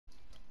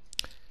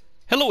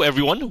Hello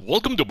everyone,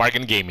 welcome to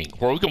Bargain Gaming,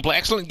 where we can play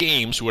excellent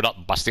games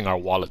without busting our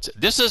wallets.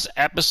 This is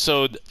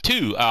episode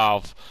 2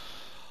 of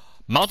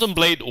Mountain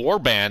Blade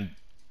Warband.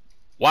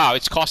 Wow,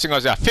 it's costing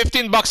us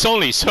 15 bucks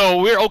only,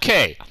 so we're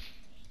okay.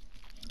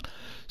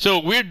 So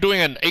we're doing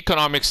an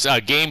economics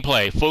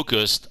gameplay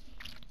focused.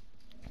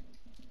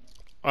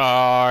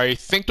 I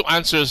think to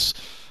answer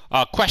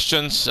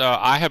questions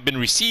I have been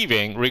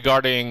receiving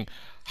regarding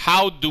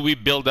how do we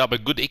build up a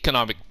good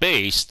economic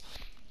base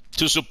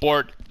to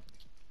support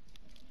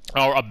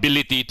our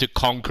ability to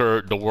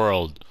conquer the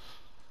world.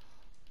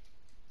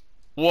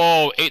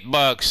 Whoa, 8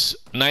 bucks,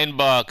 9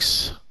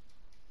 bucks,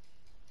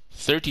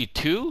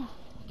 32?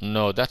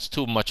 No, that's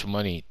too much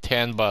money.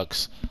 10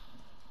 bucks.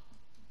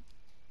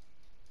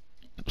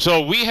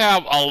 So we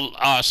have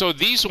so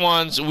these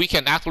ones we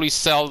can actually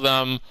sell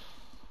them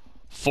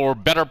for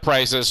better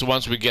prices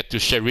once we get to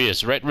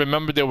Sharias, right?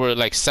 Remember they were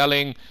like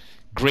selling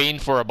grain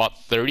for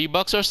about 30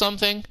 bucks or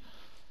something.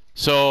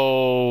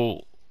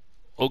 So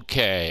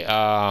okay,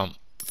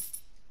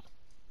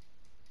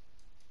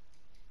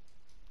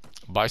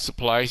 buy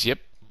supplies, yep.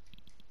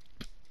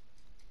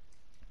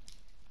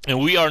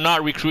 And we are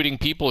not recruiting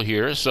people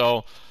here,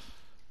 so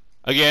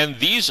again,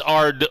 these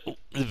are the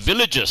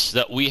villages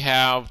that we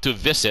have to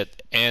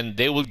visit, and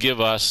they will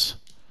give us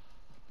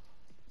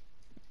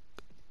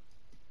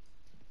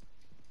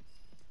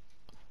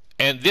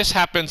and this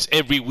happens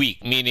every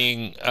week,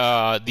 meaning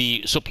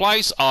the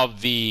supplies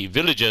of the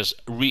villages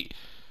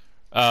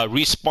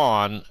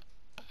respawn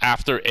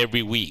after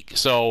every week.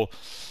 So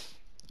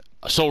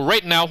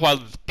right now, while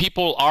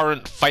people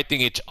aren't fighting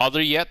each other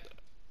yet,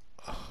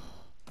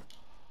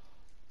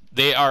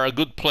 they are a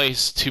good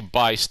place to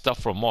buy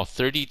stuff from.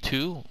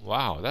 32?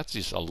 Wow, that's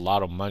just a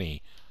lot of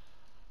money.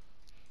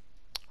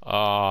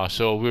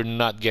 So we're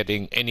not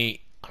getting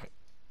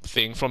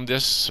anything from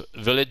this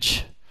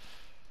village.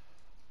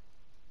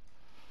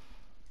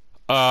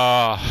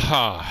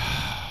 And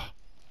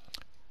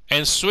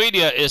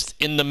Sweden is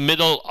in the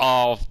middle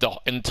of the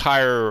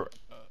entire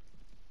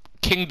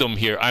kingdom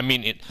here. I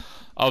mean,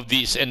 of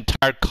this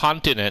entire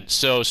continent.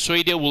 So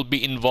Sweden will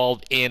be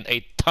involved in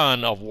a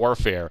ton of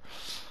warfare.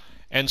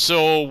 And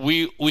so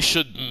we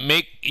should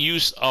make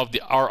use of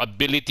our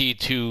ability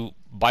to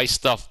buy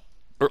stuff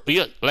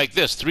like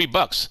this, 3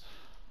 bucks.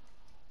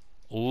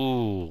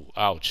 Ooh,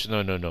 ouch.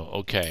 No.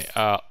 Okay.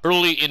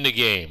 Early in the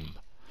game.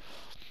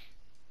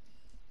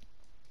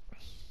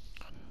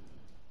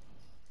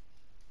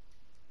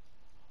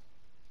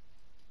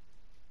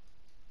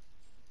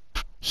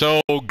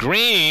 So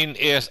grain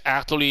is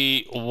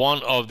actually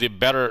one of the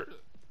better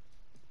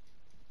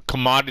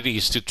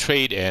commodities to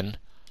trade in.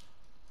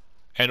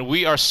 And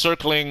we are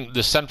circling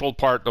the central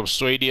part of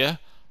Sweden,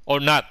 or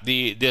not,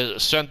 the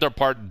center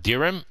part.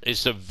 Dirim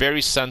is the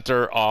very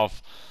center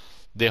of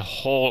the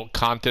whole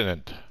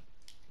continent.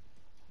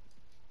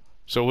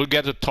 So we'll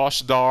get to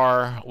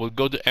Tosdar, we'll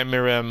go to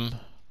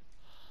Emirim.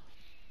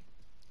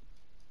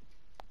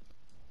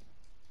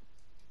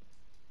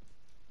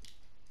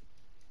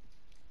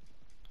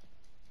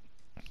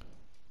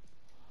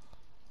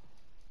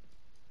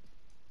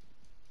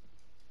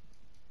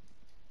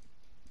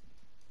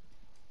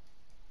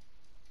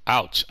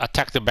 Ouch.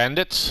 Attack the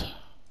bandits.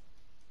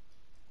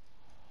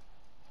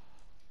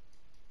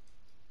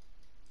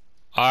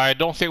 I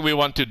don't think we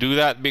want to do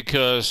that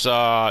because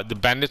the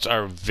bandits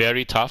are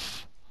very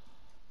tough.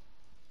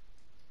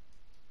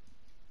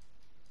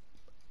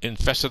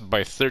 Infested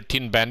by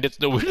 13 bandits.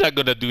 No, we're not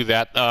going to do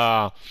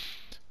that.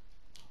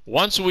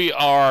 Once we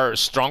are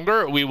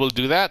stronger, we will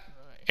do that.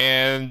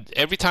 And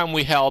every time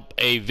we help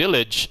a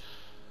village,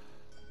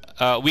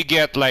 we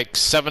get like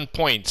 7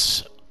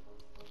 points.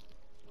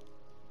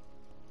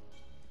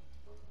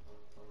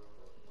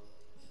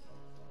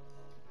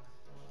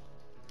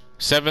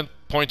 Seven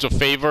points of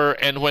favor,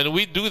 and when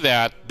we do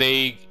that,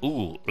 they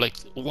like,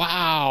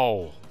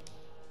 wow,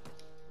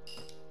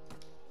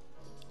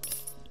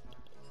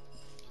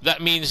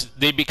 that means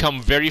they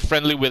become very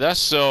friendly with us.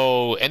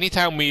 So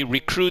anytime we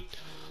recruit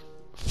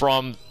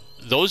from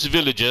those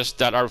villages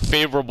that are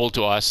favorable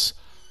to us,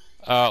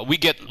 we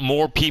get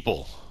more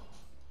people,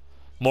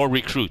 more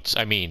recruits,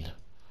 I mean.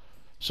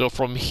 So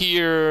from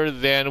here,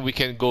 then we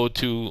can go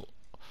to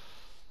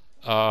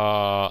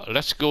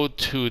let's go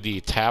to the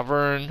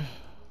tavern.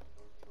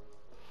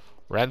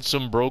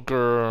 Ransom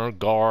broker,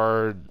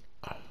 guard.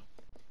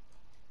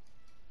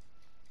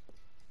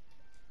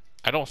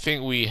 I don't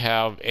think we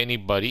have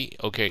anybody.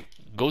 Okay,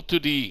 go to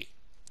the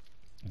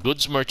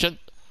goods merchant.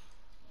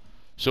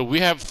 So we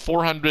have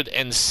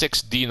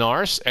 406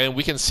 dinars, and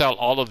we can sell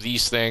all of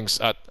these things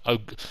at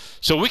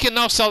so we can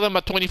now sell them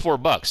at 24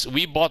 bucks.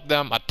 We bought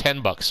them at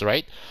 10 bucks,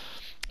 right?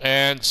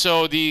 And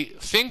so the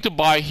thing to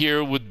buy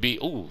here would be,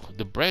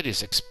 the bread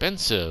is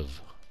expensive.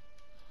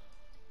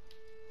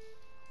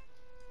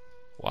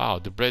 Wow,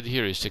 the bread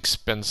here is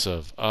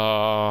expensive.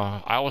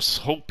 I was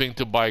hoping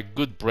to buy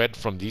good bread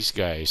from these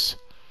guys.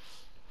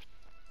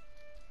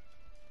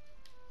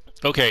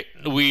 Okay,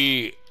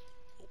 we're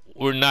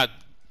not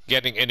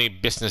getting any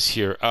business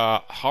here.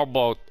 How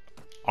about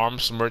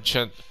arms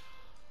merchant?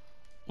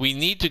 We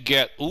need to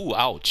get,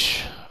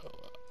 ouch.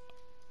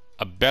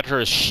 A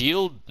better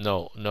shield?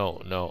 No,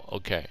 no, no.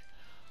 Okay.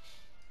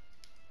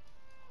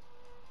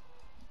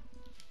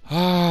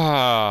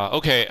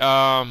 Okay.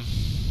 I'm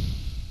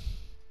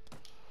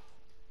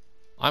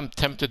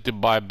tempted to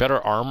buy better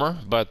armor,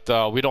 but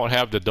we don't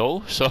have the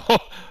dough. So,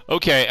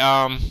 okay.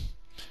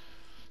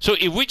 So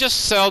if we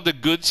just sell the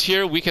goods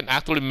here, we can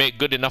actually make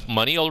good enough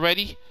money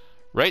already,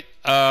 right?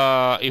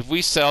 If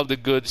we sell the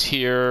goods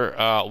here,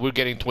 we're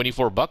getting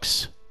 24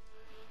 bucks.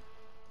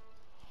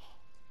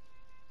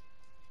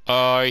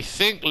 I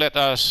think let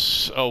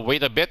us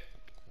wait a bit.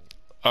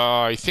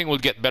 I think we'll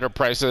get better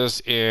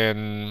prices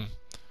in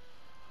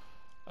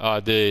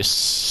the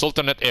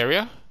Sultanate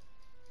area.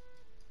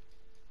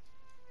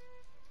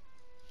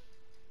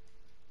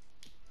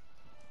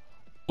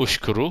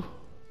 Ushkuru.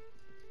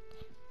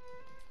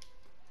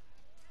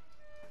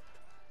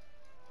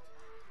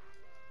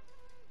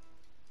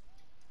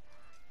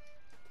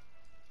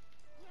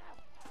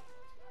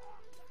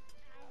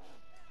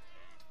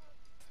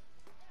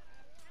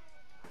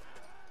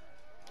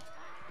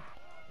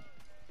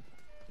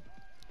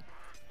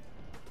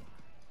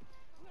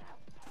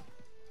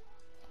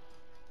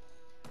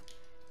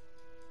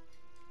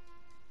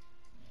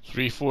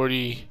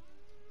 $340.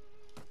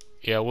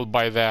 Yeah, we'll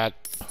buy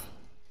that.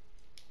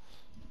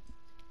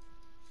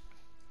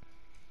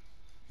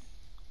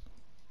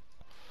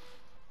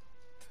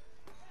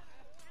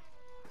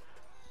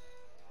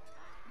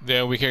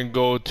 Then we can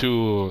go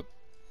to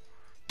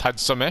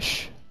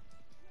Tadsamesh.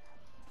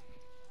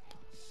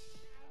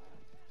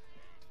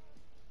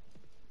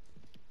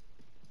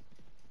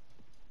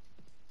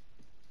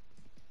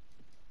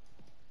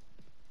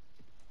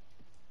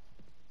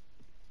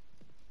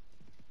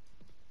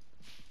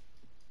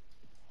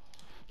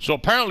 So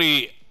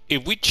apparently,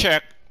 if we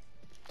check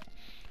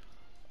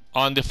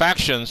on the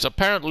factions,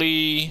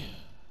 apparently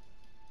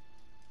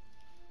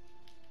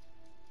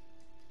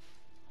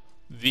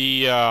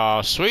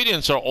the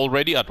Swedians are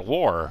already at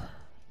war.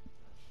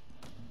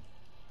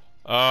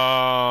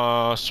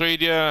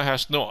 Sweden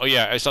has no. Oh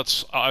yeah, is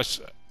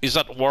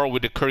at war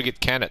with the Kyrgyz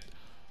Khanate.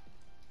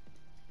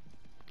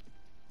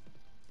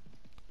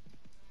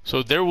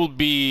 So there will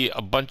be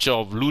a bunch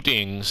of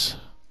lootings.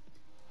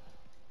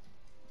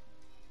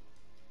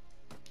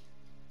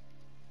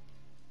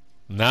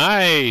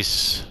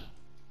 Nice.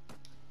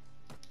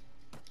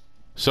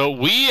 So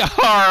we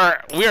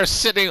are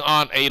sitting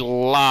on a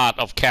lot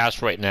of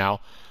cash right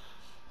now.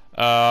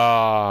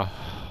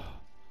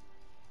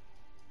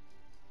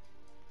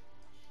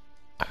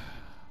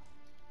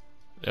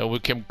 We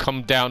can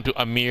come down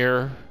to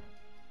Amir.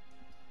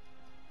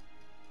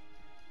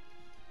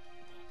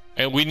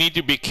 And we need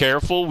to be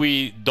careful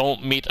we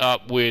don't meet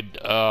up with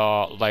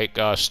like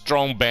a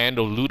strong band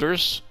of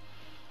looters,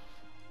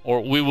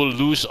 or we will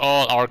lose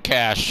all our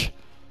cash.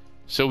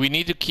 So we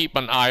need to keep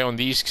an eye on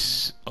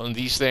these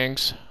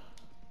things.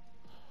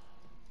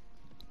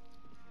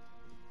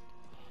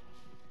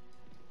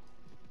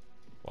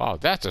 Wow,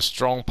 that's a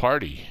strong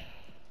party.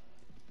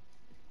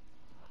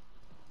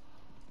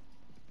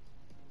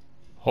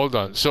 Hold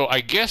on. So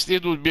I guess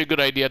it would be a good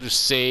idea to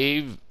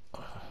save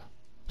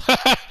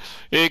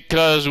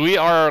because we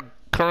are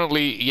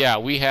currently, yeah,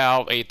 we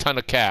have a ton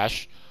of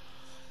cash.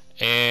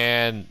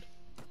 And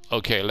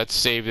okay, let's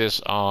save this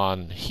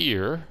on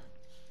here.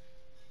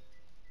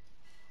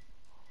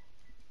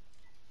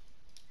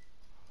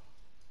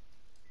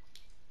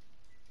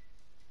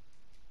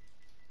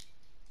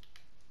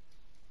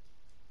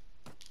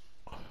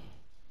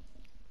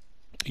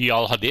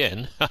 Y'all had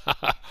in.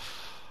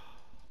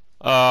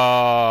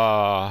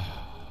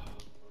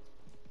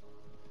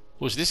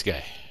 Who's this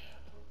guy?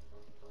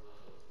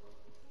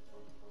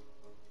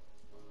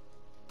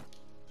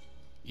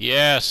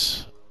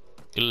 Yes,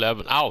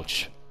 11.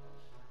 Ouch.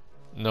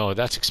 No,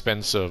 that's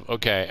expensive.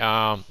 Okay,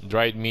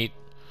 dried meat.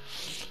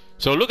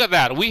 So look at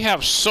that. We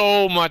have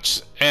so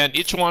much, and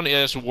each one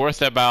is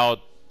worth about,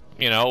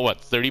 you know,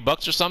 what, 30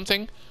 bucks or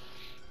something?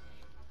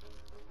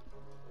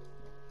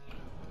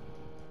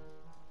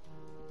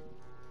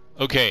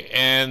 Okay,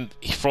 and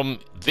from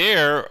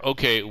there,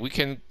 okay, we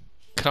can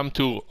come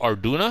to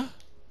Arduna.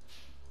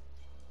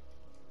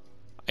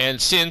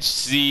 And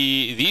since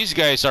these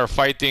guys are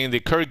fighting the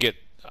Kyrgyz,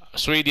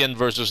 Sweden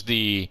versus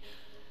the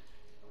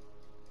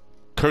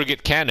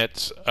Kyrgyz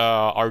Khanates,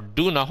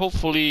 Arduna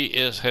hopefully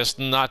has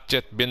not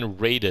yet been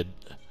raided.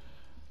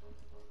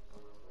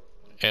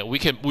 And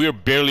we're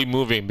barely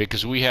moving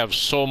because we have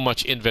so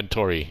much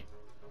inventory.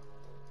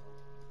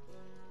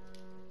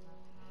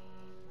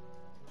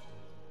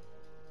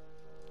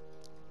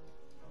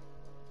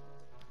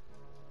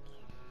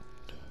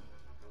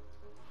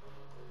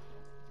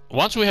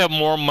 Once we have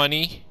more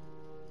money,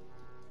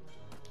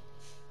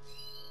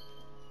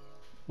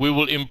 we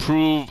will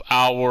improve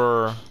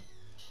our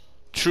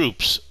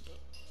troops.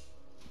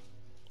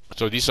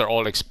 So these are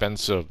all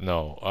expensive.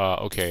 No,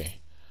 okay.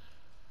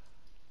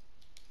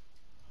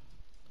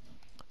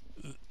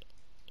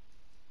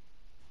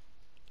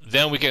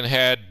 Then we can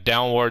head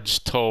downwards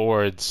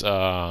towards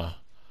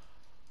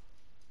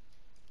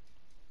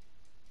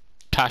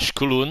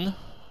Tashkulun.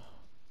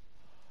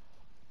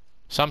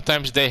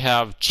 Sometimes they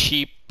have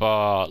cheap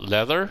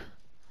leather.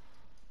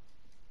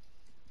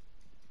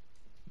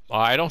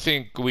 I don't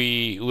think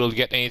we will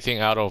get anything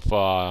out of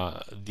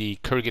the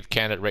Kyrgyz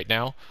Khanate right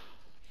now.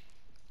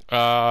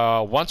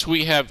 Once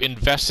we have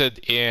invested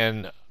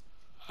in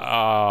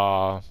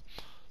leatherworks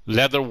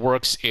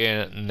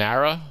in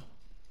Nara,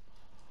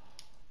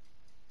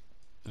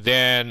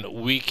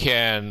 then we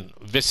can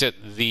visit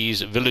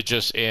these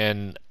villages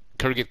in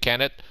Kyrgyz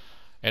Khanate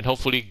and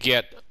hopefully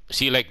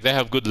see, like, they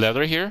have good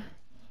leather here.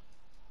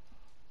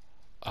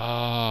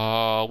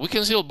 We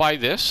can still buy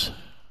this.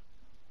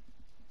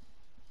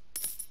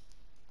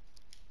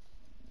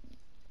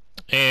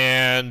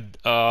 And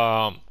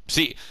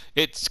see,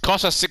 it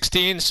costs us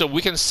 16, so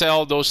we can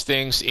sell those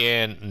things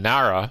in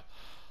Nara.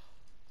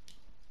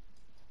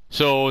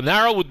 So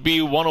Nara would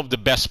be one of the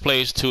best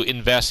places to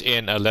invest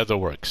in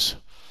leatherworks,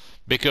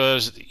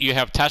 because you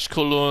have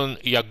Tashkolun,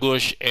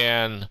 Yagush,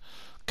 and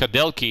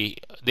Kadelki.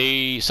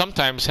 They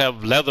sometimes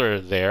have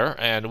leather there,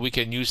 and we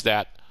can use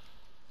that.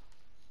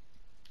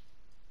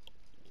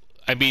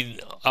 I mean,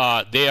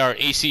 they are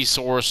AC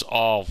source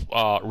of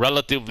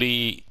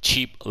relatively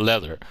cheap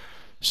leather,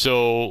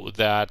 so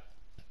that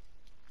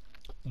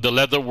the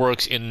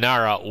leatherworks in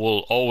Nara will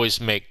always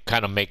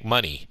kind of make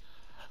money.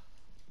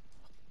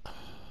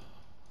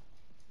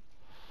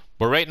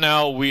 But right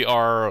now we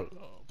are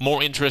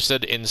more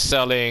interested in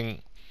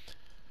selling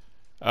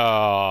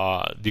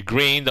the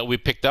grain that we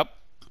picked up.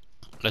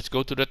 Let's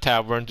go to the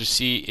tavern to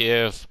see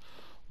if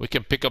we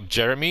can pick up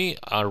Jeremy,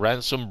 a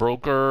ransom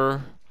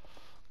broker,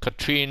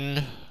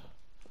 Katrine.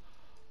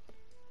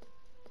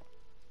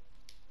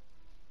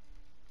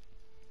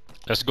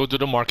 Let's go to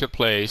the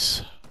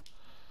marketplace.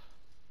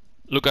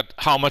 Look at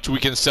how much we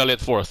can sell it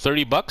for.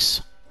 30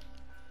 bucks.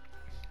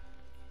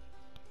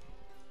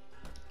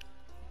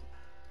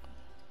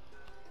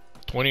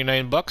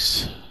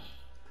 $29.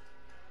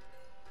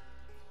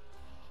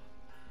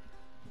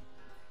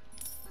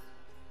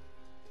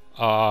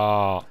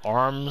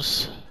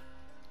 Arms.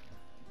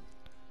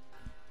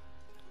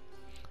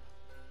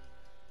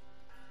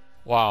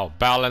 Wow,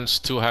 balance,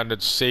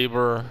 two-handed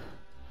saber,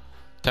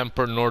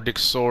 temper Nordic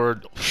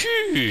sword.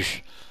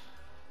 Sheesh.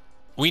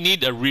 We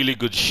need a really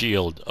good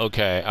shield.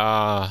 Okay,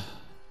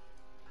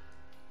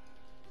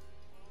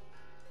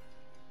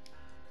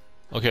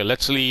 okay,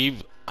 let's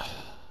leave.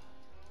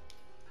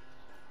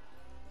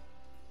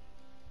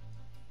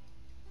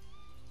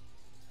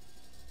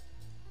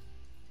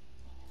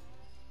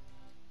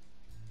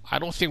 I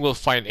don't think we'll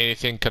find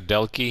anything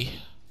Kadelki.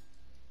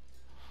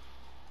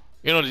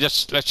 You know,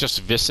 let's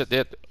just visit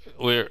it.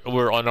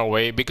 We're on our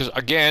way, because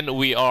again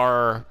we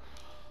are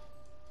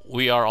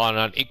on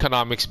an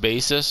economics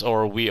basis,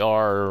 or we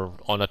are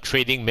on a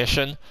trading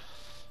mission.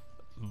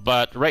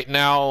 But right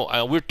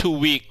now we're too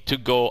weak to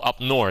go up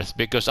north,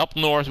 because up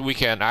north we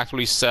can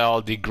actually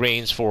sell the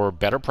grains for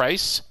better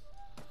price.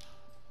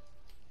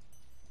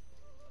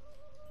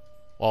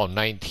 Oh,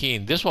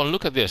 19. This one,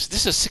 look at this.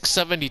 This is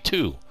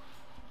 672.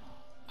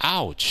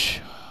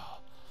 Ouch.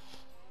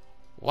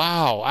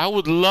 Wow, I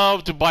would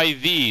love to buy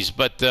these,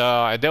 but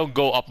they'll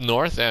go up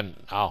north, and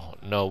oh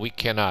no, we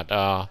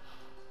cannot.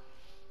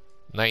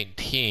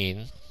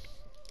 19.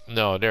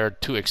 No, they're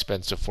too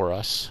expensive for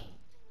us.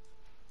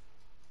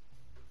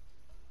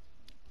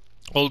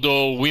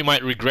 Although we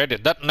might regret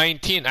it. That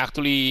 19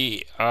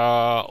 actually,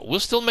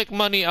 we'll still make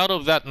money out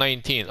of that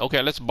 19.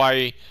 Okay, let's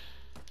buy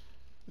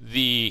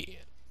the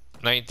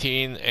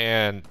 19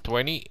 and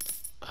 20.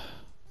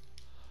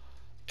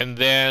 And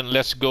then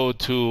let's go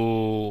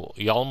to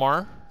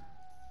Yalmar.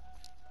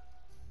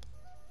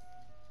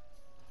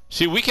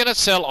 See, we cannot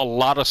sell a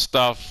lot of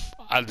stuff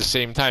at the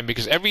same time,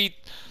 because every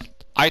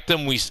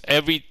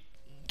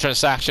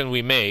transaction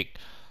we make,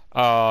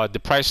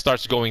 the price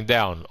starts going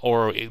down,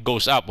 or it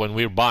goes up when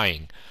we're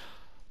buying.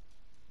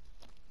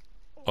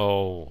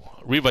 Oh,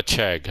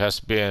 Rivacheg has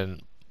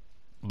been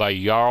by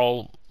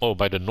Jarl. Oh,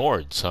 by the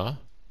Nords, huh?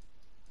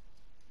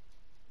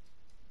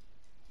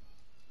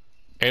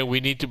 And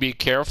we need to be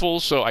careful.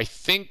 So I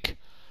think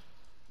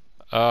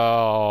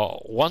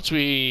once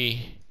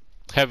we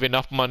have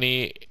enough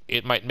money,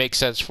 it might make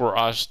sense for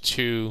us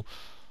to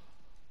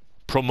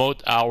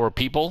promote our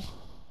people.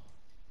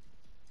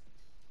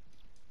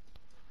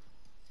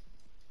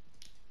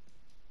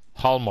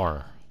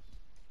 Halmar.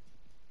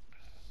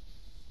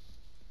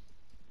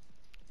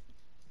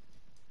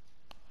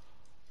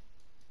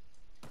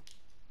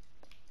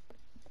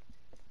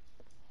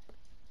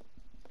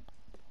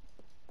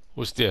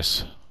 Who's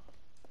this?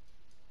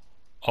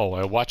 Oh,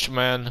 a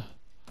watchman.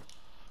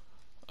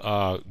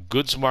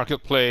 Goods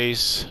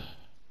marketplace.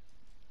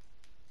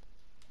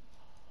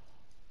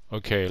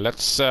 Okay,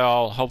 let's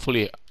sell.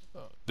 Hopefully,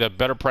 the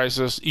better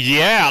prices.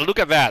 Yeah, look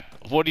at that.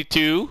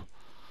 42,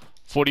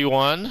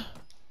 41,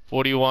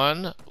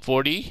 41,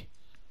 40,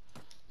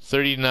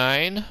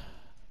 39,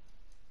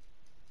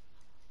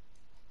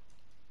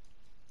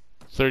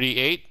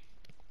 38.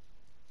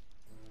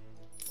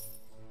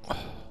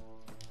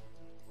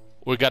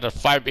 We got a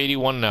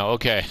 581 now.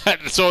 Okay,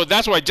 so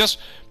that's why just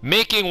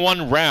making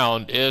one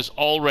round is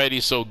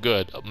already so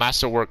good.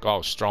 Masterwork,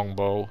 oh,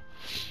 strongbow.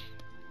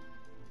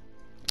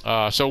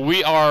 So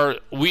we are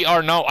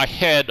now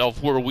ahead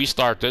of where we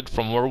started,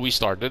 from where we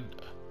started.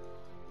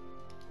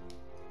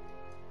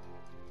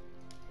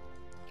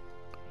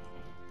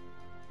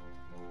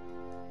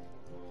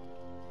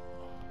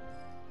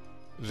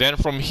 Then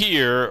from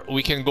here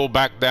we can go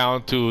back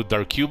down to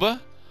Darkuba.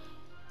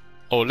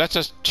 Oh, let's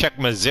just check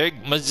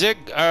Mazig. Mazig,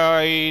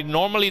 I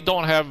normally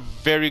don't have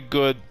very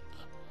good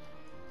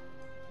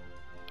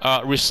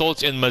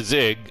results in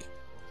Mazig.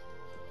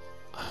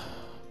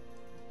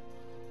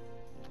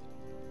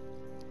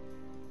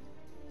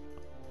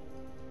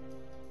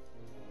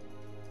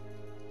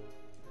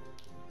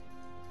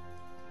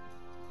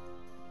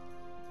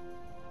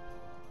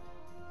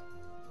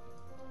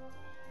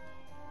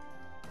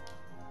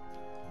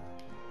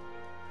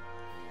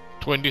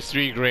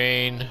 $23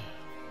 grain.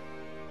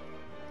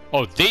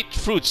 Oh, date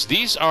fruits.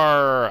 These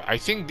are, I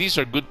think these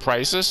are good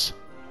prices.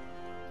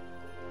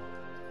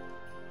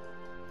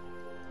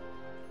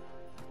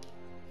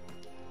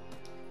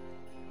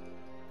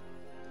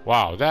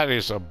 Wow, that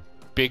is a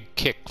big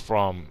kick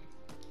from...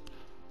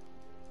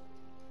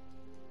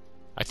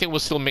 I think we'll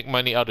still make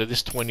money out of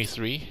this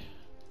 23.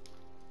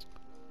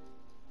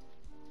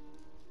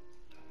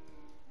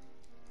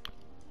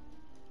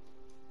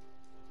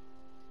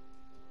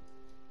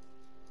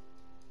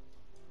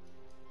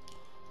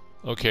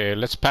 Okay,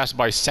 let's pass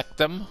by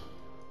Sectum.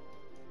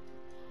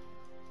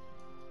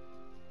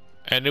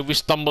 And if we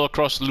stumble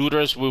across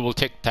looters, we will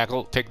take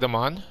them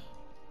on.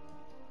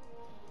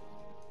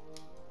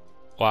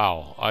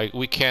 Wow,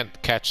 we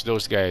can't catch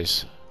those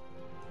guys.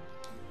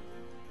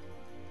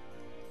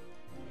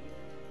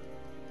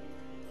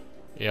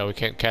 Yeah, we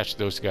can't catch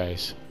those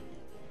guys.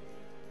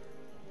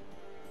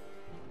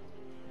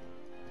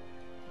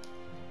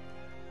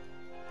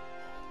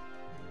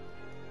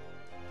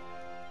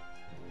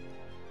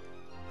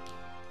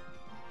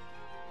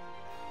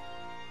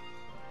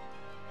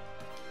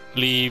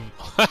 Leave.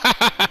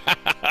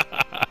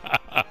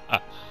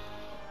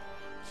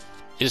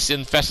 Is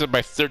infested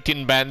by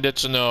 13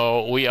 bandits.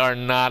 No, we are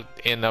not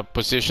in a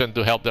position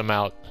to help them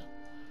out.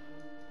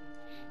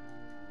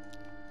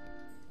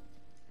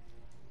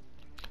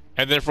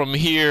 And then from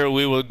here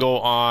we will go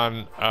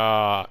on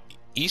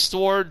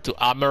eastward to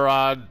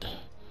Amerad,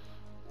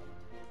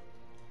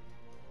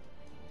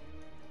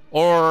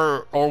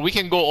 or we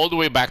can go all the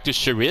way back to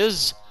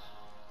Shiriz.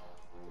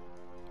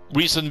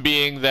 Reason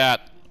being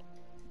that,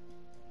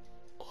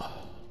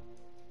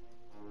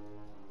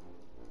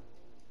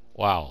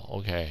 wow,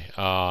 okay,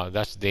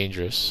 that's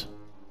dangerous.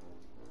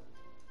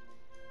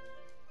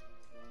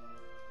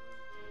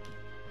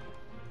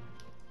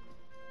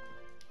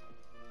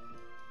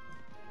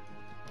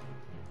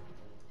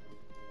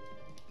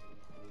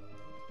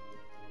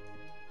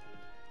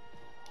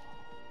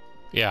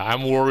 Yeah,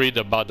 I'm worried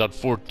about that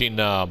 14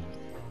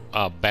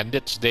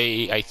 bandits.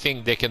 I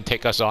think they can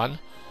take us on.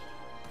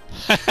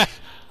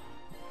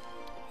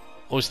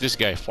 Who's this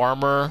guy?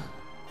 Farmer,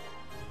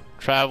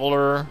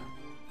 Traveler,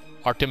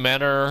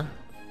 Artimaner,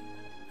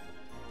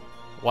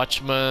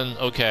 Watchman.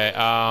 Okay,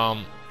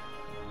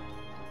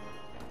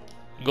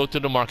 go to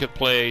the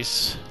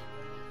marketplace.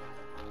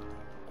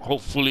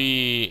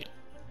 Hopefully,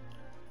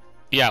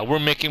 yeah, we're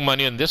making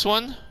money on this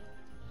one.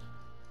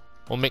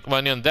 We'll make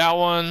money on that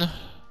one,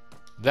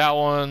 that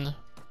one,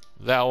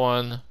 that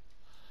one,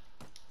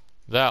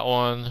 that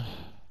one,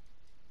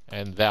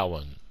 and that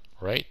one,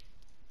 right?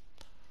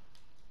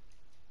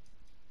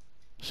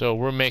 So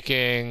we're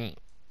making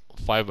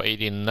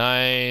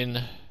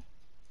 589.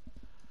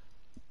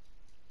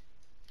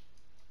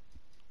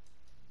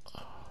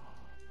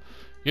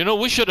 You know,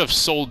 we should have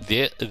sold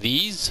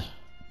these.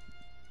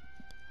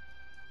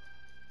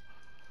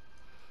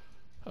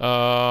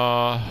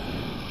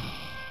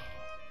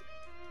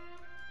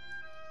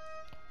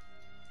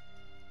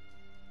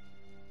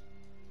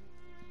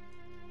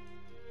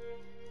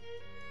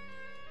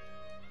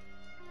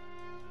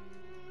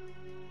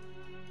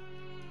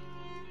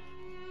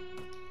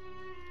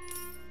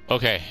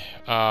 Okay.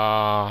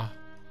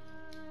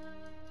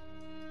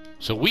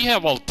 So we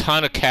have a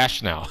ton of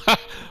cash now.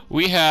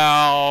 We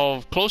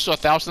have close to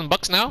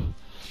 $1,000 now.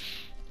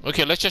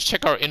 Okay, let's just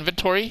check our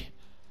inventory.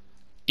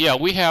 Yeah,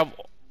 we have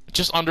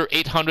just under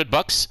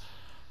 $800.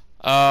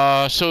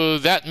 So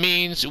that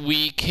means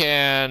we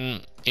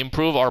can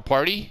improve our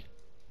party.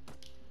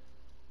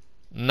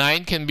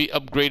 9 can be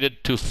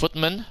upgraded to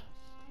footman.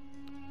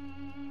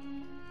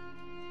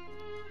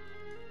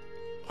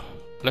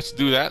 Let's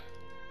do that.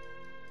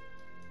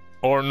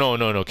 Or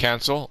no,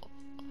 cancel.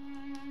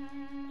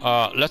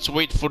 Let's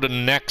wait for the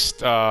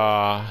next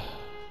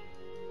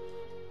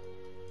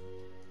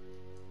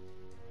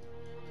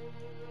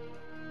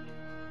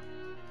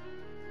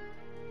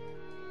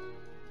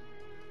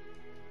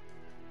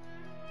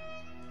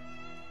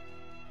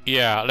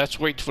yeah, let's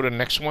wait for the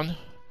next one.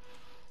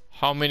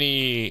 How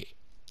many?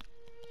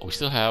 Oh, we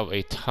still have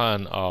a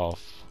ton of.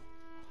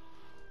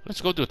 Let's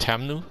go to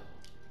Tamnu.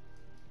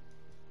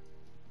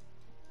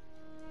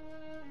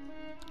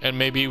 And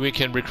maybe we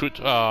can recruit,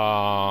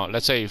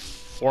 let's say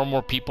 4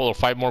 more people or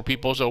 5 more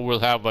people, so we'll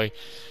have a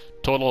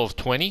total of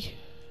 20.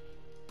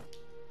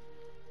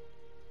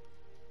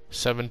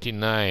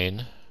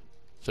 79,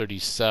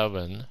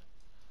 37.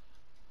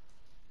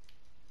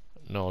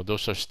 No,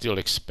 those are still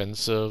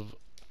expensive.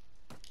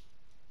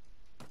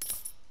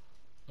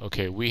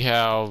 Okay, we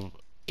have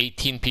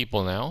 18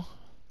 people now.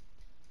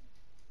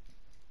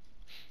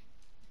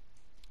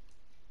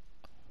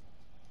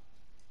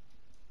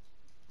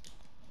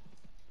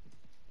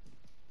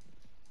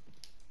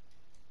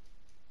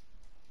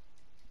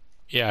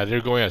 Yeah, they're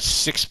going at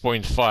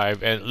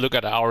 6.5, and look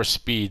at our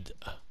speed,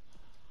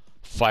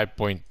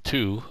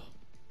 5.2.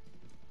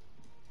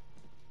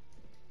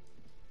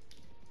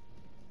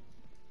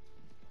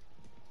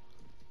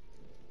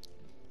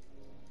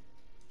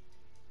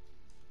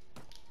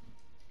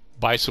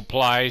 Buy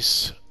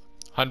supplies,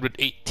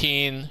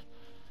 118,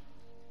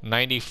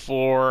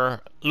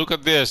 94. Look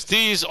at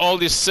this. All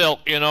this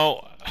silk, you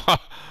know.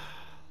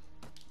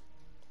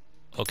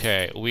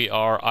 Okay, we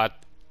are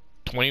at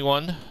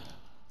 21.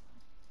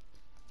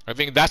 I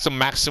think that's the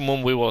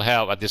maximum we will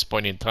have at this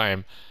point in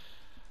time.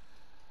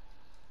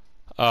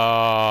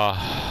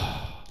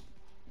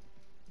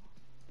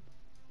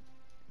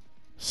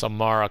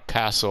 Samara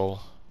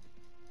Castle.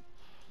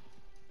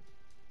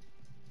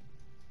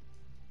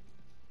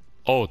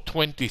 Oh,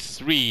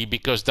 23,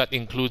 because that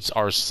includes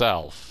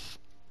ourselves.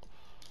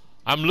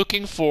 I'm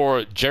looking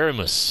for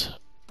Jeremus.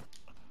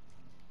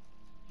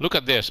 Look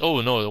at this.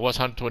 Oh no, it was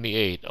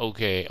 128.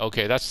 Okay,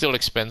 okay, that's still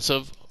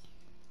expensive.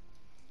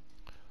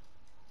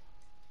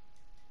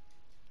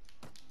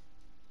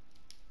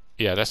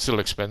 Yeah, that's still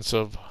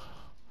expensive.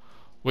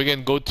 We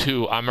can go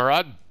to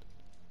Amarad.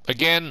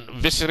 Again,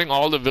 visiting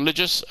all the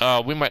villages.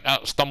 We might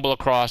stumble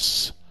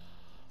across.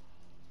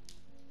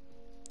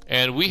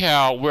 And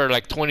we're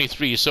like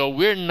 23, so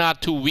we're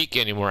not too weak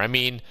anymore. I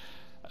mean,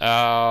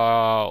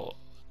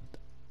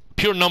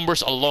 pure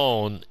numbers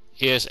alone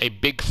is a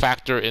big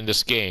factor in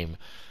this game,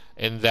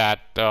 in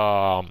that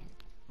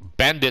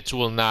bandits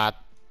will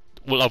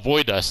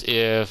avoid us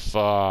if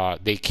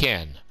they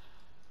can,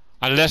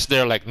 unless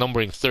they're like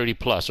numbering 30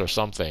 plus or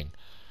something.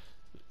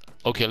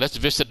 Okay, let's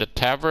visit the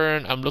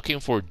tavern. I'm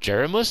looking for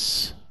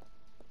Jeremus.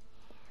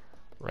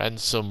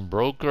 Ransom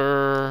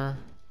broker.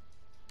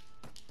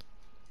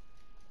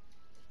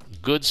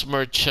 Goods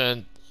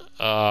merchant.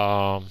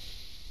 Wow,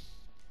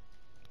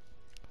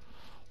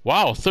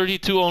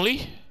 32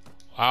 only?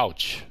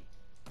 Ouch.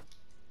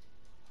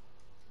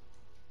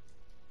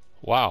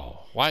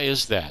 Wow, why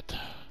is that?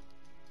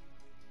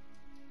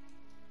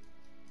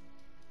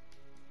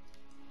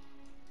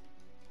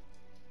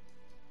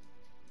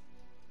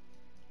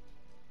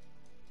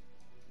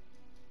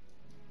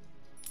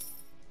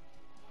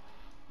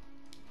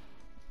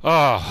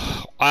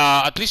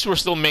 At least we're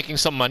still making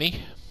some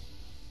money.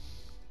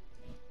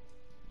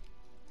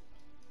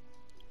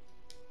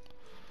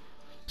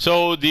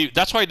 So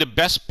that's why the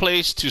best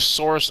place to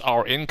source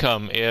our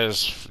income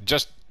is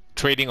just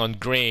trading on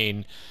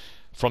grain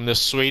from the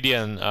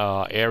Swedian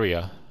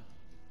area.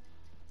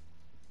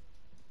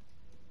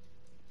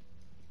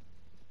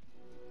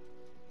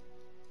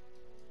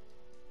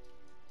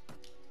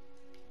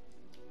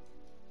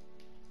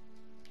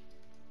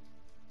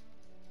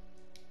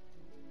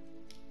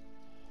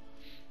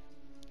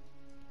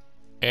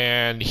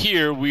 And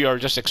here we are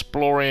just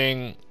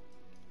exploring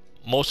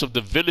most of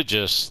the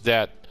villages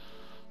that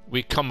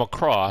we come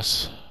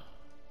across.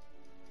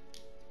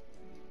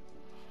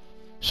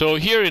 So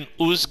here in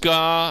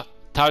Uzga,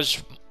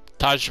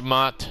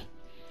 Tajmat,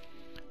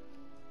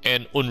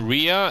 and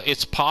Unria,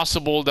 it's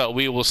possible that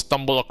we will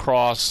stumble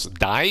across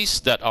dyes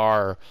that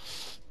are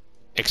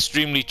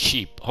extremely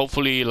cheap.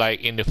 Hopefully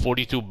like in the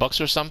 42 bucks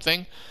or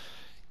something.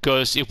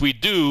 Because if we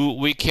do,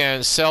 we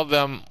can sell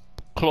them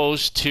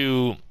close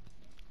to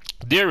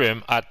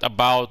dirham at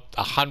about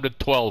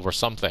 112 or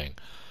something.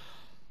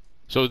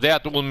 So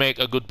that will make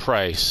a good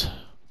price.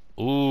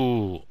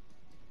 Ooh.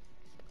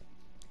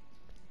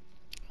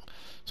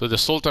 So the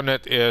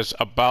Sultanate is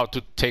about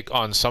to take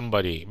on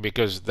somebody,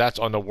 because that's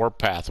on the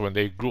warpath. When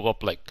they group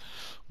up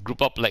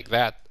like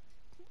that,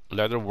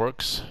 leather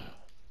works.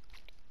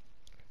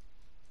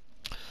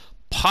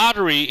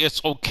 Pottery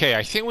is okay.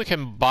 I think we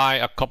can buy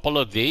a couple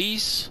of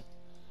these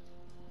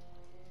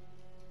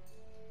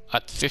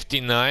at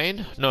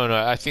 59. No,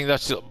 I think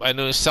that's, I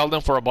know, sell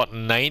them for about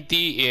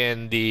 90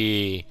 in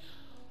the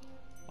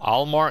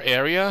Almar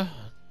area.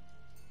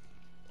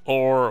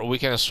 Or we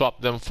can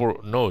swap them for,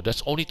 no,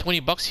 that's only 20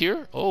 bucks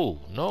here. Oh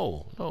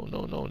no.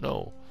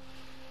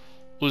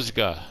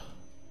 Uzga.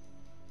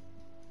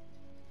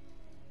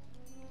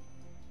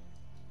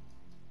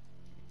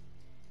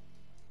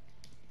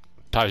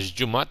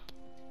 Tajjumat.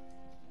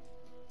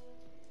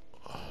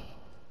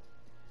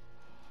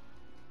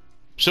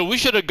 So we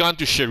should have gone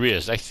to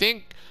Shariz. I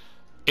think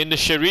in the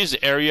Shariz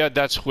area,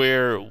 that's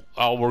where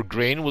our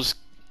grain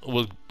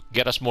will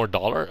get us more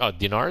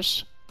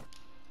dinars.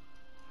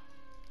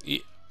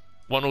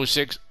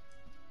 106.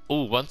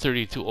 Oh,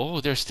 132.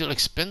 Oh, they're still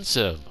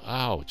expensive.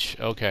 Ouch.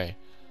 Okay.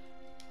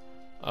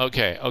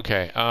 Okay.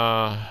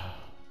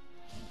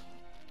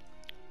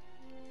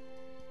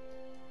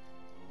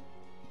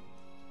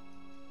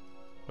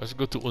 Let's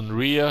go to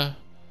Unria.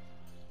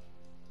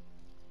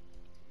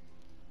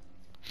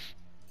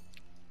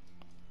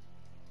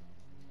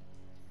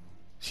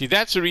 See,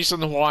 that's the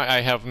reason why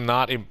I have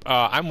not.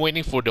 I'm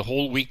waiting for the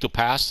whole week to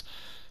pass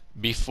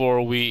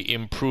before we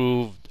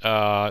improve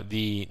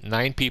the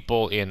 9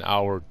 people in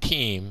our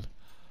team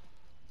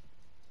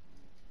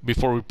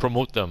before we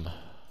promote them.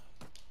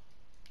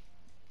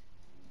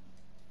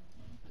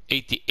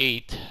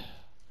 88,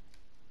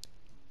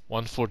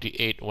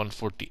 148,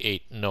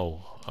 148.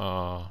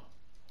 No,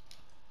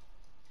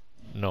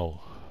 no.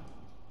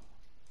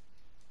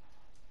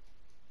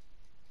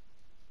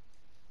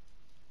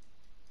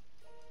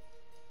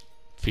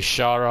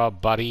 Fishara,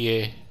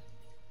 Barrier.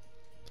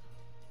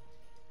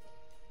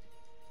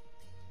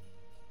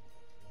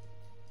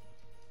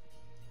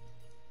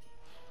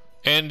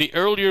 And the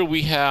earlier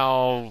we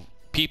have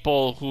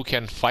people who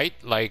can fight,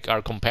 like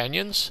our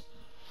companions,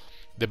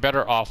 the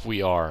better off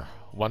we are.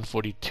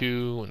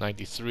 142,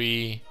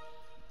 93.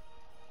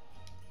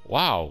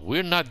 Wow,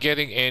 we're not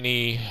getting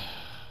any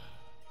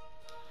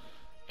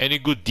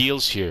good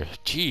deals here.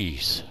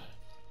 Jeez.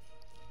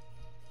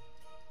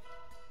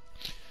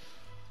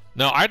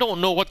 Now, I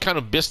don't know what kind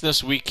of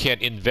business we can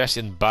invest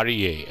in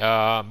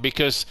Barrier,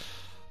 because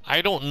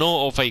I don't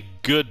know of a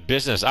good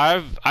business.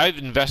 I've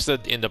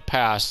invested in the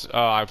past.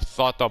 I've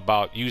thought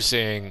about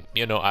using,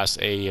 as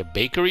a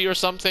bakery or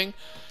something.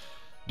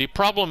 The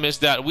problem is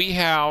that we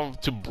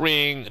have to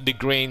bring the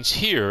grains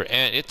here,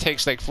 and it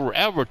takes like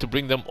forever to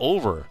bring them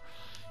over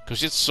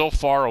because it's so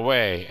far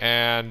away.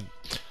 And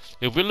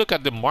if we look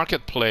at the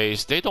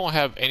marketplace, they don't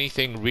have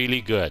anything really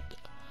good.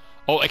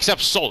 Oh,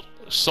 except salt.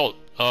 Salt.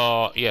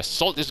 Yes,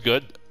 salt is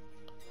good.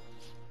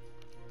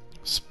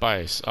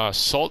 Spice.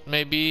 Salt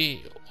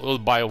maybe we'll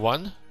buy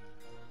one.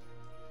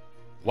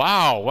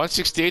 Wow,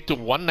 168 to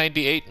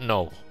 198.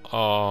 No.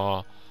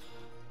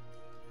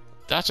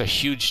 That's a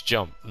huge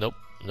jump. Nope.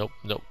 Nope,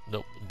 nope,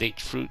 nope. Date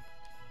fruit.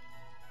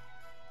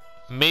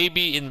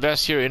 Maybe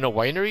invest here in a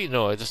winery?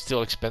 No, it's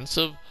still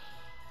expensive.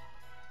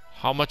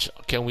 How much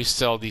can we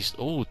sell these?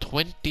 Oh,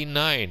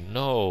 29.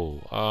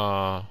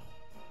 No.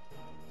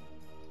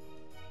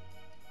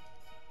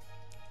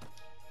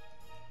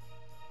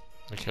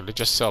 Okay, let's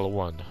just sell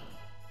one.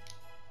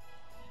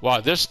 Wow,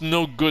 there's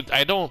no good.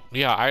 I don't.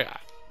 Yeah,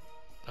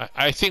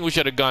 I think we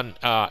should have gone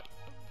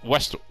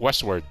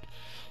westward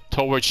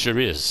towards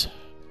Shiraz.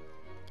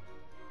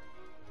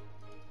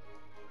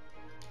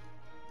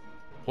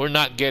 We're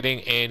not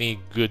getting any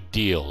good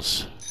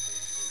deals.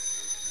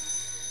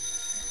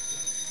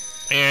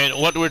 And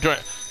what we're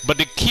trying, but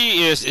the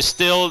key is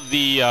still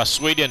the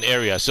Sweden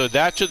area. So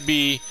that should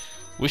be,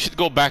 we should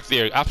go back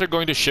there. After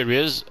going to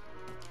Shiraz,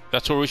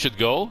 that's where we should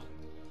go.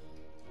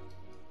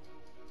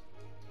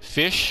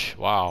 Fish,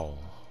 wow.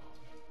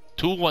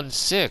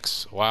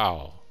 216,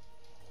 wow.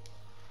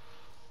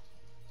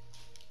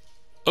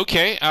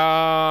 Okay,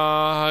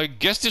 I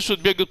guess this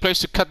would be a good place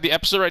to cut the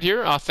episode right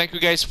here. Thank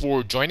you guys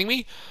for joining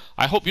me.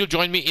 I hope you'll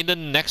join me in the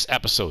next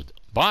episode.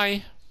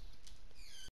 Bye.